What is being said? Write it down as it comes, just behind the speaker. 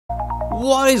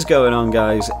What is going on,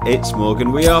 guys? It's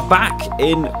Morgan. We are back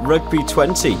in Rugby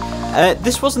 20.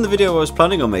 This wasn't the video I was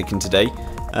planning on making today.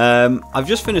 I've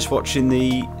just finished watching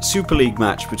the Super League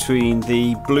match between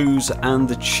the Blues and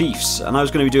the Chiefs, and I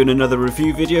was going to be doing another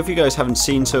review video. If you guys haven't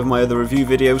seen some of my other review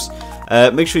videos,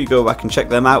 make sure you go back and check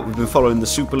them out. We've been following the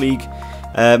Super League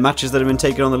matches that have been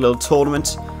taken on the little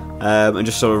tournament, and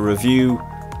just sort of review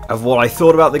of what I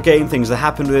thought about the game, things that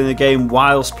happened within the game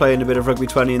whilst playing a bit of Rugby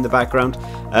 20 in the background.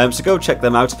 So go check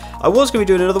them out. I was going to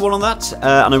be doing another one on that,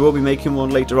 and I will be making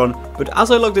one later on. But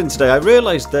as I logged in today, I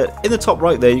realised that in the top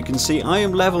right there you can see I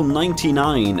am level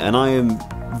 99 and I am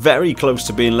very close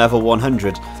to being level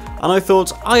 100. And I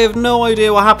thought, I have no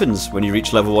idea what happens when you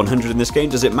reach level 100 in this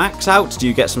game. Does it max out? Do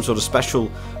you get some sort of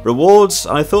special rewards?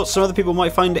 And I thought some other people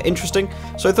might find it interesting.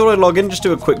 So I thought I'd log in and just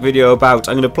do a quick video about,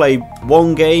 I'm going to play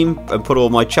one game and put all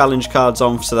my challenge cards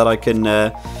on so that I can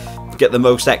get the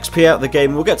most XP out of the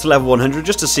game. We'll get to level 100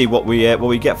 just to see what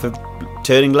we get for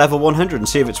turning level 100 and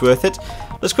see if it's worth it.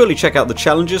 Let's quickly check out the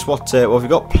challenges. What have we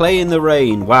got? Play in the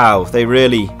rain. Wow, they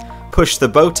really push the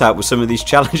boat out with some of these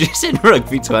challenges in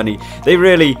Rugby 20. They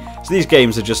really, so these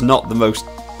games are just not the most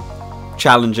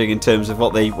challenging in terms of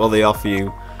what they offer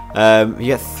you. You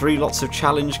get 3 lots of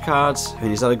challenge cards. I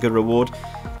mean, is that a good reward?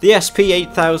 The SP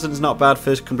 8000 is not bad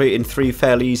for completing 3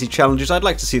 fairly easy challenges. I'd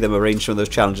like to see them arrange some of those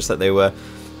challenges that they were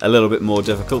a little bit more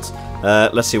difficult.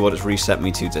 Let's see what it's reset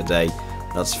me to today.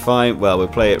 That's fine. Well, we'll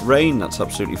play it rain. That's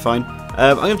absolutely fine.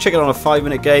 I'm going to check it on a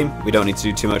 5-minute game. We don't need to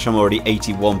do too much. I'm already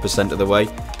 81% of the way.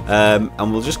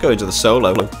 And we'll just go into the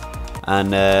solo.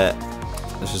 And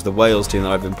this is the Wales team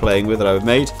that I've been playing with, that I've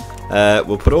made.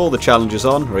 We'll put all the challenges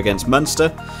on. We're against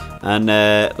Munster. And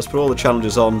let's put all the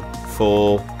challenges on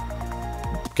for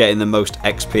getting the most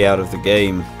XP out of the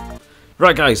game.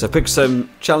 Right, guys, I picked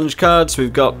some challenge cards.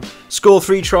 We've got score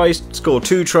 3 tries, score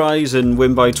 2 tries, and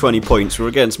win by 20 points. We're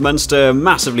against Munster, a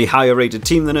massively higher rated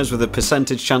team than us, with a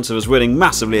percentage chance of us winning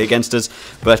massively against us.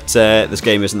 But this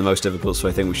game isn't the most difficult, so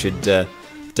I think we should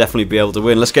definitely be able to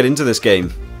win. Let's get into this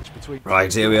game.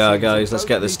 Right, here we are, guys. Let's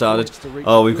get this started.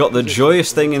 Oh, we've got the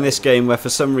joyous thing in this game where for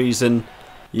some reason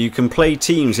you can play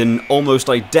teams in almost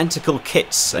identical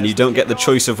kits, and you don't get the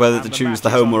choice of whether to choose the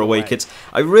home or away kits.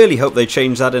 I really hope they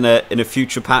change that in a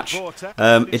future patch.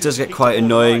 It does get quite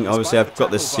annoying. Obviously, I've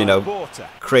got this, you know,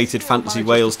 created fantasy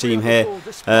Wales team here,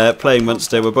 playing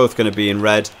Munster. We're both going to be in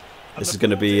red. This is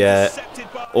going to be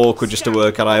awkward just to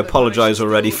work out. I apologise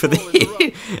already for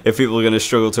the if people are going to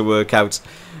struggle to work out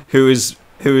who is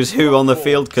who on the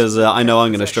field, because I know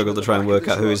I'm going to struggle to try and work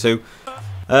out who is who.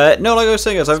 No, like I was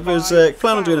saying, guys, I was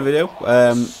planning on doing a video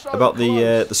about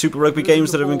the Super Rugby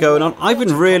games that have been going on. I've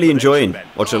been really enjoying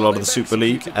watching a lot of the Super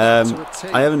League.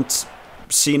 I haven't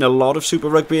seen a lot of Super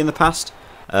Rugby in the past.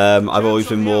 I've always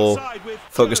been more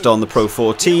focused on the Pro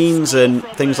 14s and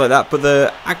things like that, but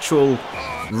the actual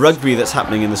rugby that's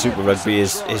happening in the Super Rugby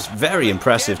is very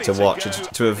impressive to watch. It's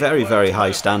to a very, very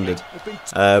high standard.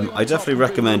 I definitely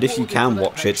recommend, if you can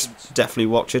watch it, definitely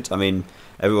watch it. I mean,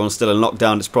 everyone's still in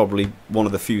lockdown. It's probably one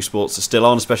of the few sports that's still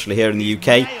on, especially here in the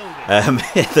UK.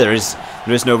 There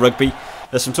is no rugby.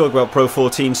 There's some talk about Pro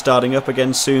 14 starting up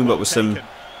again soon, but with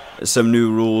some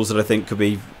new rules that I think could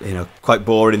be, you know, quite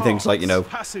boring. Things like, you know,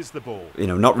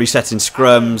 not resetting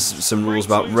scrums. Some rules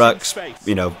about rucks.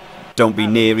 You know, don't be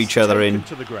near each other in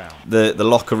the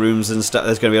locker rooms and stuff.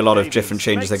 There's going to be a lot of different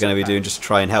changes they're going to be doing just to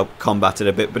try and help combat it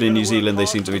a bit. But in New Zealand, they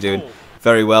seem to be doing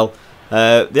very well.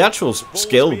 The actual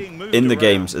skill in the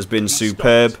games has been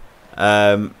superb.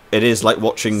 It is like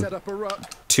watching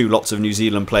 2 lots of New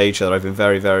Zealand play each other. I've been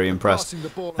very, very impressed.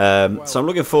 So I'm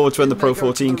looking forward to when the Pro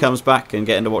 14 comes back and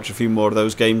getting to watch a few more of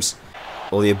those games,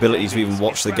 or the ability to even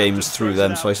watch the games through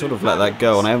them. So I sort of let that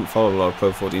go, and I haven't followed a lot of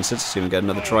Pro 14 since. Let's see if we can get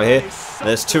another try here.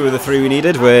 There's 2 of the 3 we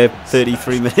needed. We're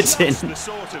 33 minutes in,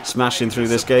 smashing through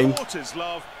this game.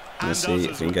 Let's see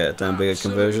if we can get a damn bigger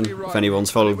conversion. If anyone's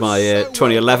followed my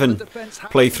 2011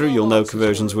 playthrough, you'll know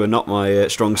conversions were not my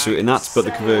strong suit in that, but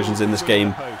the conversions in this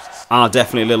game are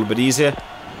definitely a little bit easier.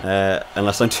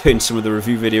 Unless I'm doing some of the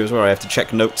review videos where I have to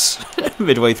check notes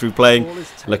midway through playing.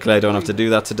 Luckily I don't have to do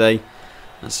that today.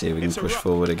 Let's see if we can push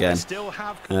forward again.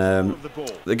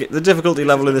 The difficulty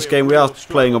level in this game, we are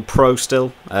playing on Pro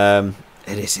still.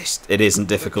 It isn't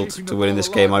difficult to win in this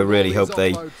game. I really hope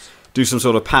they do some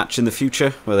sort of patch in the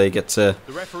future where they get to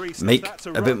make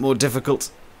a bit more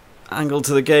difficult angle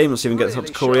to the game. Let's see if we can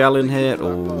get Corey Allen here.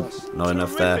 Oh, not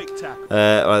enough there.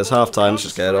 Right, it's half time. Let's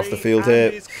just get it off the field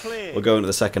here. We'll go into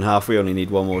the second half. We only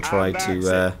need one more try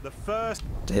to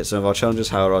hit some of our challenges.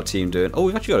 How are our team doing? Oh,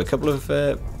 we've actually got a couple of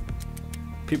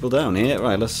people down here.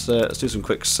 Right, let's do some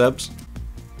quick subs.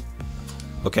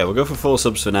 Okay, we'll go for 4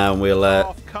 subs for now, and we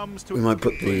might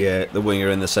put the winger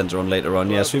in the centre on later on.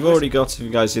 Yes, we've already got, if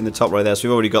you guys see in the top right there, so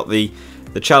we've already got the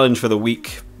challenge for the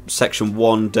week, section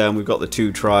 1 done. We've got the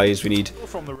 2 tries. We need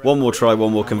 1 more try,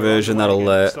 1 more conversion.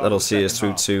 That'll see us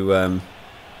through to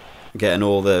getting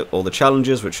all the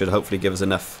challenges, which should hopefully give us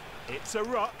enough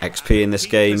XP in this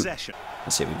game.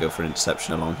 Let's see if we go for an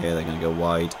interception along here. They're going to go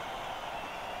wide.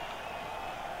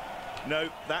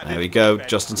 There we go,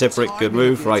 Justin Tipperick, good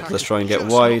move. Right, let's try and get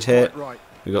wide here.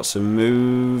 We've got some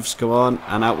moves, come on,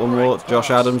 and out one more. Josh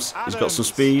Adams, he's got some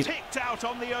speed.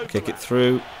 Kick it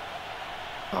through.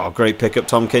 Oh, great pick-up,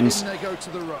 Tompkins.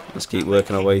 Let's keep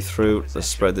working our way through. Let's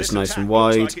spread this nice and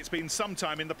wide.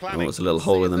 Oh, there's a little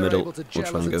hole in the middle. We'll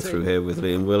try and go through here with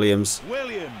Liam Williams.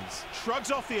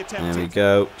 There we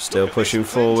go, still pushing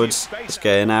forwards. Let's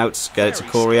get in out, get it to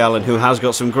Corey Allen, who has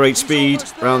got some great speed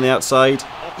around the outside.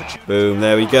 Boom,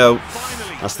 there we go.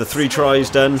 That's the 3 tries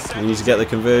done. We need to get the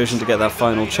conversion to get that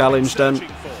final challenge done.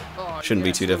 Shouldn't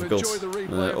be too difficult.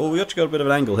 Oh, we actually got a bit of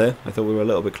an angle here. I thought we were a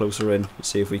little bit closer in. Let's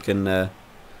see if we can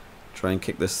try and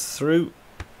kick this through.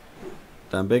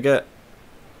 Dan Bigger.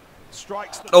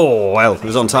 Oh, well, it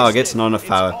was on target, not enough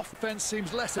power.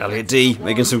 Elliot D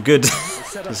making some good,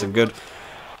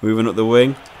 moving up the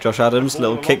wing. Josh Adams,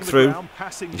 little kick through.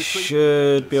 He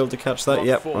should be able to catch that.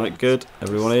 Yep, right, good.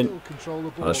 Everyone in.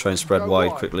 Well, let's try and spread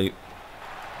wide quickly.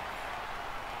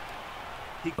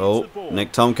 Oh,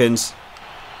 Nick Tompkins.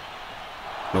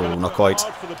 Oh, not quite.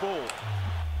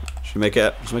 Should we make it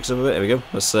up? Let's mix it up a bit. Here we go.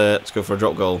 Let's go for a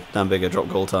drop goal. Dan Bigger, drop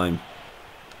goal time.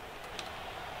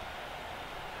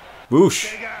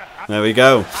 Whoosh! There we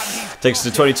go. Takes us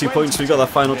to 22 points. We've got that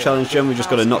final challenge gem. We've just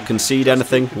got to not concede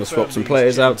anything. We'll swap some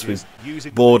players out.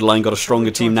 We've borderline got a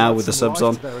stronger team now with the subs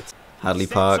on. Hadley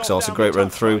Parks, also great run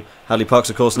through. Hadley Parks,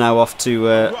 of course, now off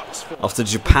to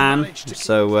Japan,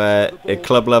 so at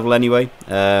club level anyway.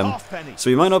 So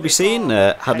we might not be seeing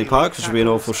Hadley Parks, which would be an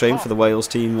awful shame for the Wales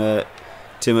team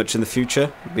too much in the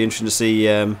future. It'd be interesting to see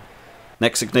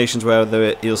next Six Nations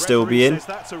whether he'll still be in.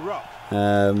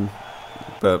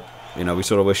 But you know, we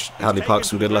sort of wish Hadley Parks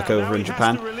some good luck over in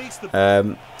Japan.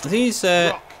 I think he's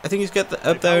got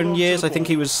up there in years. I think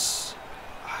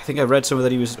I read somewhere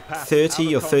that he was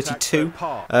 30 or 32.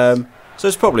 So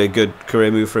it's probably a good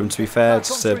career move for him, to be fair,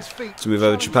 just to move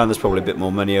over to Japan. There's probably a bit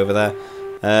more money over there.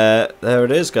 There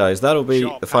it is, guys. That'll be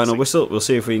the final whistle. We'll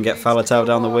see if we can get Faletau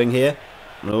down the wing here.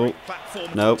 No.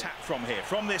 Nope.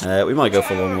 We might go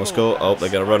for 1 more score. Oh, they're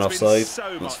going to run offside.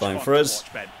 That's fine for us.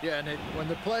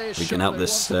 We can help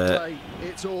this.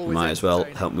 Might as well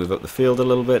help move up the field a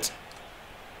little bit.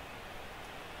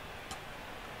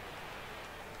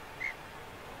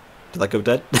 Did that go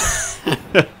dead?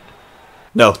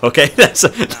 No, okay.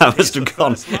 That must have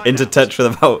gone into touch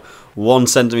with about 1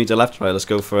 centimetre left. Right, let's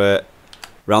go for it.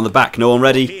 Round the back, no one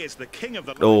ready.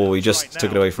 Oh, he just took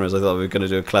it away from us. I thought we were going to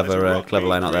do a clever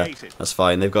line out there. That's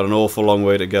fine. They've got an awful long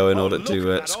way to go in order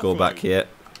to score back here.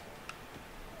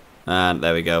 And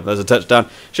there we go. There's a touchdown.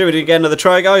 Should we get another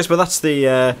try, guys? But that's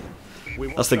the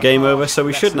game over. So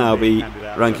we should now be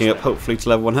ranking up, hopefully, to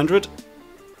level 100.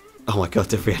 Oh my god,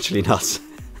 did we actually not?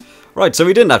 Right, so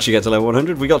we didn't actually get to level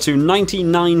 100. We got to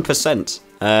 99%.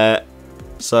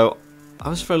 So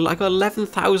I got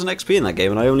 11,000 XP in that game,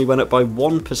 and I only went up by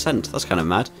 1%. That's kind of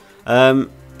mad.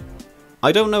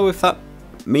 I don't know if that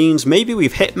means maybe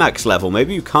we've hit max level.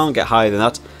 Maybe you can't get higher than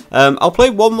that. I'll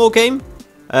play 1 more game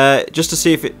just to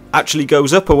see if it actually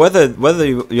goes up, or whether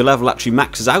your level actually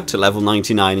maxes out to level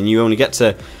 99 and you only get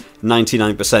to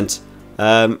 99%.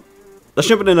 Let's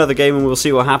jump in another game and we'll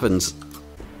see what happens.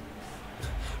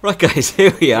 Right, guys,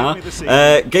 here we are.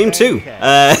 Game 2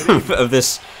 of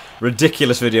this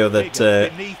ridiculous video that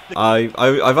I've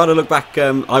had a look back.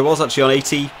 I was actually on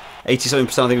 87%, I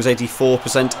think it was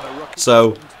 84%.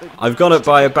 So I've gone up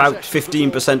by about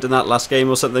 15% in that last game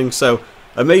or something. So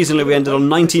amazingly, we ended on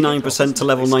 99% to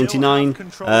level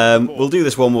 99. We'll do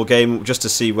this 1 more game just to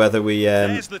see whether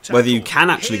you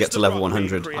can actually get to level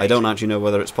 100. I don't actually know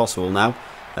whether it's possible now.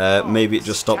 Maybe it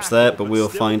just stops there, but we'll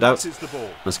find out.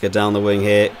 Let's get down the wing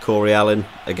here. Corey Allen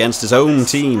against his own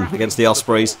team, against the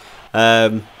Ospreys.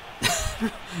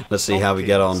 Let's see how we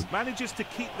get on. Manages to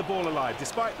keep the ball alive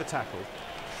despite the tackle.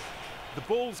 The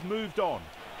ball's moved on.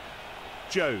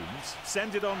 Jones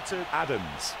send it on to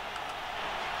Adams.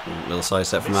 Little side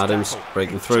step from Adams,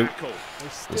 breaking through.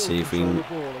 Let's see if we can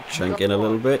chunk in a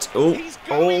little bit. Oh,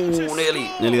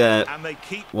 nearly there.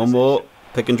 1 more.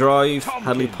 Pick and drive.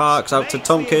 Hadley Parks out to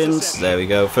Tompkins. There we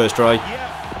go. First try.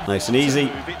 Nice and easy.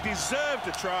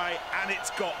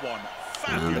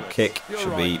 And the kick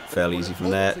should be fairly easy from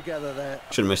there.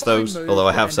 Shouldn't miss those, although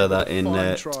I have said that in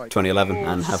 2011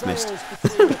 and have missed.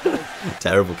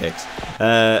 Terrible kicks.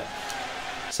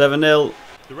 7-0.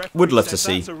 Would love to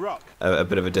see a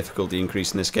bit of a difficulty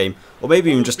increase in this game, or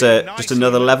maybe even just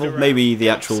another level. Maybe the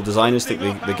actual designers think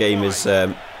the game is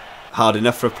hard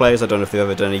enough for players. I don't know if they've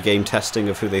ever done any game testing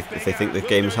of if they think the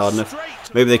game is hard enough.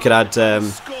 Maybe they could add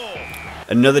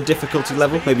another difficulty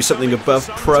level, maybe something above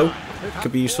pro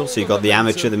could be useful. So you got the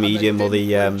amateur, the medium, or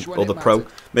the pro.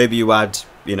 Maybe you add,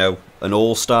 you know, an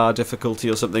all-star difficulty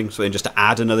or something. So then just to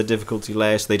add another difficulty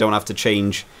layer, so they don't have to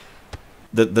change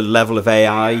the level of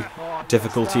AI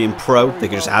difficulty in pro. They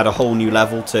could just add a whole new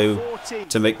level to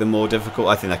make them more difficult.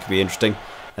 I think that could be interesting.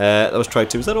 That was tried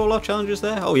to. Is that all our challenges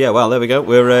there? Oh yeah, well there we go.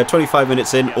 We're 25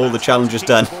 minutes in, all the challenges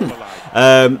done.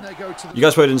 You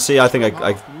guys probably didn't see. I think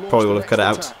I probably will have cut it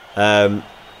out.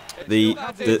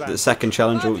 The second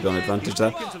challenge. Oh, we've got an advantage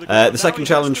there. The second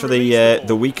challenge for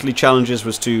the weekly challenges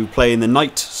was to play in the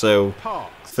night. So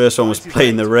first one was play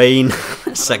in the rain.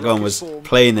 Second one was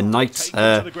play in the night.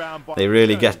 They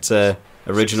really get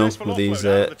original with these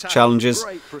challenges.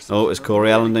 Oh, it's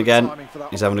Corey Allen again.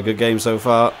 He's having a good game so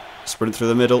far. Sprint through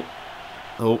the middle.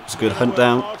 Oh, it's a good hunt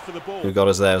down. Who got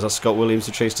us there? Was that Scott Williams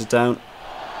who chased it down?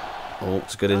 Oh,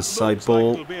 it's a good inside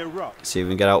ball. Let's see if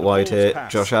we can get out wide here.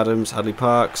 Josh Adams, Hadley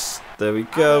Parks. There we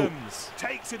go.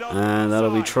 And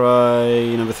that'll be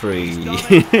try number 3.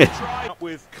 That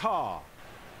was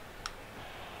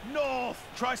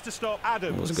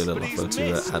a good little offload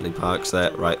to Hadley Parks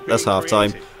there. Right, that's half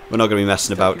time. We're not going to be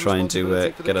messing about trying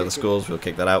to get other scores. We'll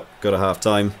kick that out. Go to half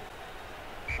time.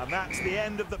 And that's the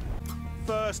end of the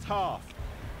first half.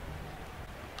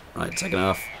 Right, second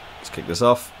half. Let's kick this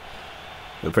off.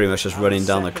 We're pretty much just running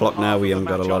down the clock now. We haven't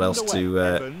got a lot else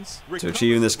to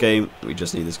achieve in this game. We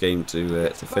just need this game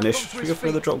to finish. Should we go for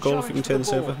another drop goal if we can turn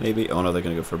this over? Maybe. Oh no, they're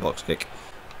going to go for a box kick.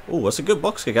 Oh, that's a good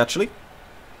box kick actually.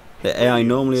 The AI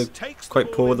normally are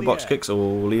quite poor with the box kicks. Oh,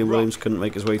 Liam Williams couldn't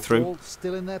make his way through.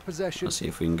 Let's see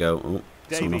if we can go. Oh,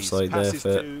 someone offside there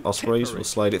for Ospreys. We'll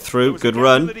slide it through. Good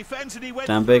run.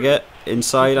 Dan Bigger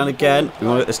inside and again. We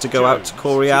want this to go out to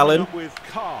Corey Allen.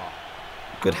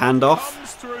 Good handoff.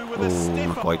 Oh,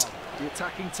 not quite. The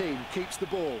attacking team keeps the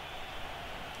ball.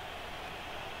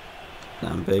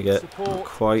 Dan Bigger, not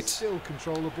quite. Still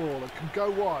control the ball and can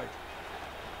go wide.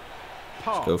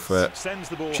 Let's go for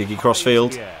it. Cheeky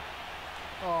crossfield.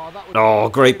 Oh,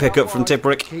 great pickup from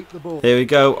Tipperick. Here we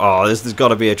go. Oh, there's got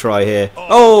to be a try here.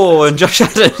 Oh, and Josh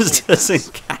Adams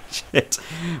doesn't catch it.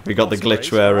 We got the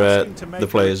glitch where the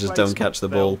players just don't catch the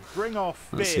ball.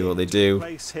 Let's see what they do.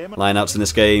 Lineouts in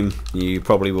this game, you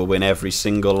probably will win every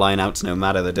single lineout, no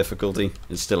matter the difficulty.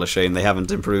 It's still a shame they haven't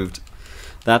improved.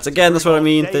 That's what I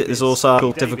mean. This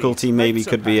all-star difficulty maybe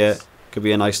could be a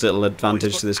nice little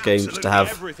advantage to this game, just to have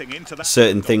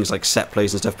certain things like set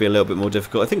plays and stuff be a little bit more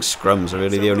difficult. I think scrums are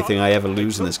really the only thing I ever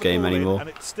lose in this game anymore.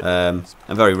 And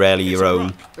very rarely your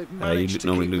own. You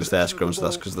normally lose their scrums, so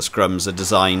that's because the scrums are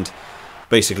designed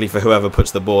basically for whoever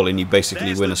puts the ball in, you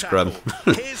basically win a scrum.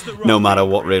 No matter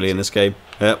what really in this game.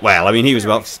 Well, I mean, he was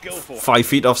about 5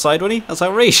 feet offside, wasn't he? That's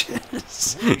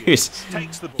outrageous.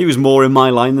 He was more in my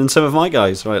line than some of my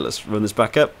guys. Right, let's run this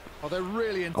back up.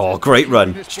 Oh, great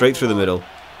run. Straight through the middle.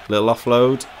 Little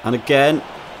offload. And again,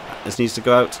 this needs to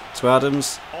go out to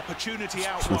Adams.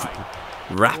 Some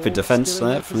rapid defence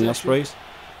there from the Ospreys.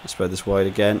 Let's spread this wide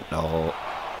again. Oh.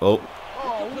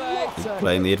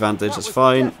 Playing the advantage, that's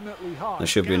fine. There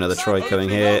should be another try coming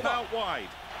here.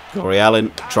 Corey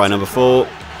Allen, try number 4.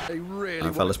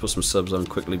 In fact, let's put some subs on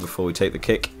quickly before we take the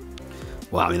kick.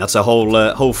 Wow, I mean, that's a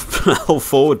whole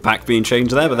forward pack being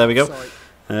changed there, but there we go.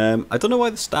 I don't know why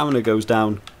the stamina goes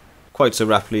down quite so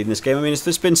rapidly in this game. I mean,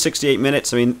 it's been 68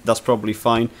 minutes. I mean, that's probably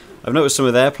fine. I've noticed some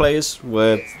of their players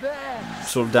were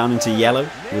sort of down into yellow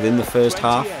within the first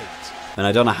half. And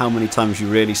I don't know how many times you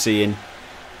really see in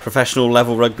professional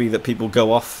level rugby that people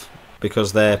go off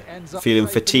because they're feeling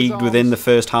fatigued within the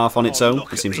first half on its own.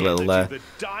 It seems a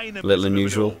little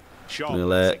unusual.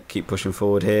 We'll keep pushing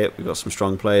forward here. We've got some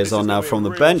strong players on now from the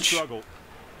bench.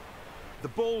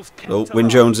 Oh,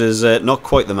 Wyn Jones is not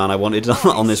quite the man I wanted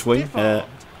on this wing.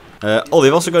 Oh,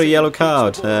 they've also got a yellow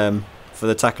card for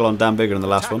the tackle on Dan Bigger in the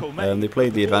last one. They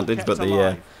played the advantage, but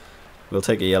they will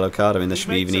take a yellow card. I mean, this should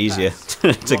be even easier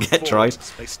to get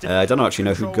tries. I don't actually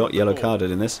know who got yellow carded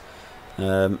in this.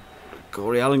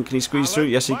 Corey Allen, can he squeeze through?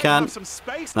 Yes, he can.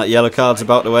 That yellow card's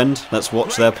about to end. Let's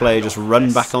watch their player just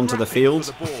run back onto the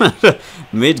field.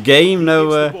 Mid-game,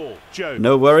 no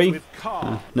worry.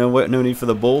 No need for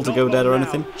the ball to go dead or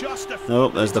anything. Oh,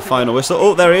 there's the final whistle.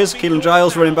 Oh, there he is. Keelan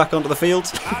Giles running back onto the field.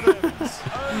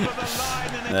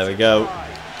 There we go.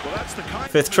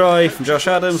 Fifth try from Josh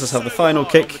Adams. Let's have the final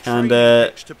kick, and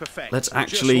let's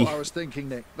actually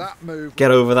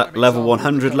get over that level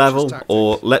 100 level,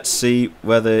 or let's see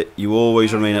whether you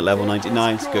always remain at level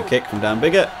 99. It's a good kick from Dan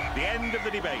Bigger.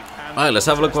 Alright, let's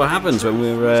have a look what happens when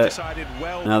we're...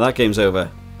 now that game's over.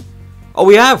 Oh,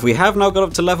 we have now got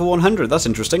up to level 100. That's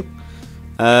interesting.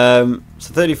 So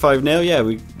 35-0, yeah,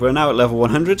 we're now at level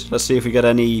 100. Let's see if we get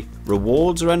any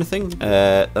rewards or anything.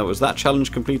 That was that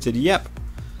challenge completed, yep.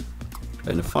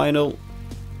 In the final,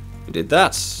 we did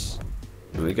that.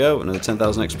 There we go, another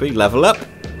 10,000 XP, level up.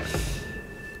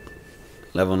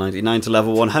 Level 99 to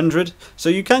level 100. So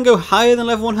you can go higher than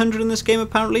level 100 in this game,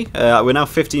 apparently. We're now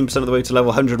 15% of the way to level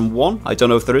 101. I don't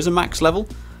know if there is a max level.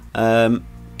 Do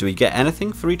we get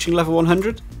anything for reaching level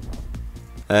 100?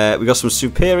 We got some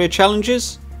superior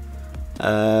challenges.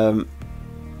 Oh,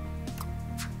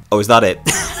 is that it?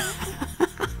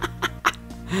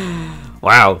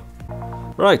 Wow.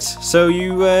 Right, so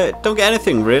you don't get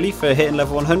anything really for hitting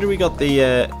level 100. We got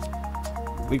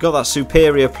that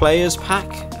superior players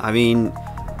pack. I mean,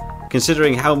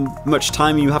 considering how much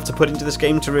time you have to put into this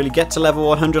game to really get to level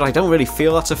 100, I don't really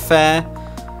feel that's a fair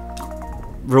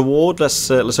reward.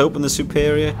 Let's open the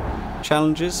superior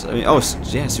challenges. I mean, oh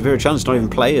yeah, superior challenge, not even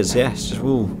players. Yeah, it's just,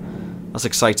 ooh, that's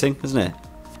exciting, isn't it?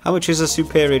 How much is a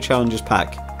superior challenges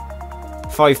pack?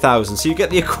 5,000. So you get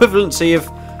the equivalency of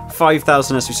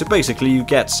 5,000 SV. So basically, you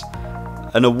get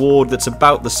an award that's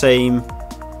about the same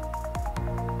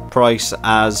price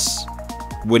as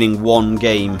winning one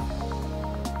game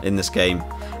in this game.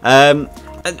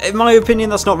 In my opinion,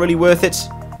 that's not really worth it.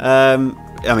 I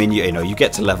mean, you know, you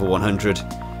get to level 100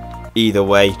 either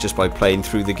way just by playing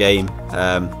through the game.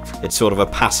 It's sort of a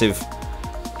passive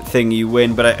thing you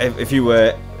win, but if you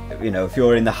were, you know, if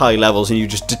you're in the high levels and you're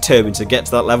just determined to get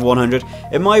to that level 100,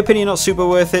 in my opinion, not super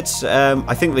worth it.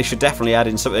 I think they should definitely add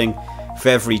in something for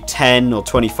every 10 or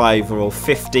 25 or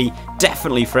 50,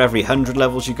 definitely for every 100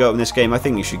 levels you go up in this game. I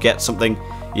think you should get something,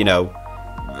 you know,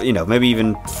 maybe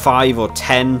even 5 or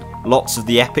 10 lots of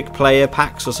the epic player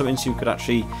packs or something, so you could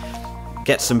actually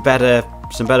get some better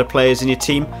players in your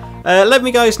team. Let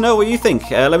me guys know what you think.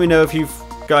 Let me know if you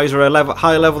guys are a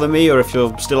higher level than me, or if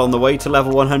you're still on the way to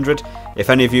level 100. If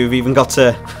any of you have even got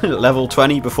to level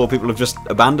 20 before people have just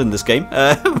abandoned this game,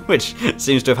 which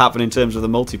seems to have happened in terms of the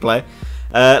multiplayer.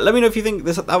 Let me know if you think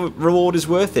that reward is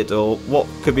worth it, or what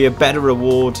could be a better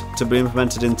reward to be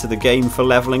implemented into the game for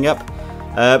leveling up.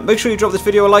 Make sure you drop this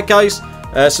video a like, guys.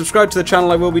 Subscribe to the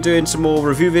channel. I will be doing some more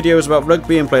review videos about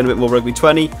rugby and playing a bit more Rugby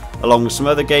 20, along with some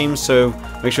other games, so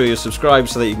make sure you're subscribed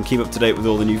so that you can keep up to date with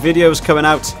all the new videos coming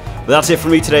out. But that's it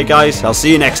from me today, guys. I'll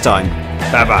see you next time.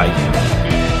 Bye bye.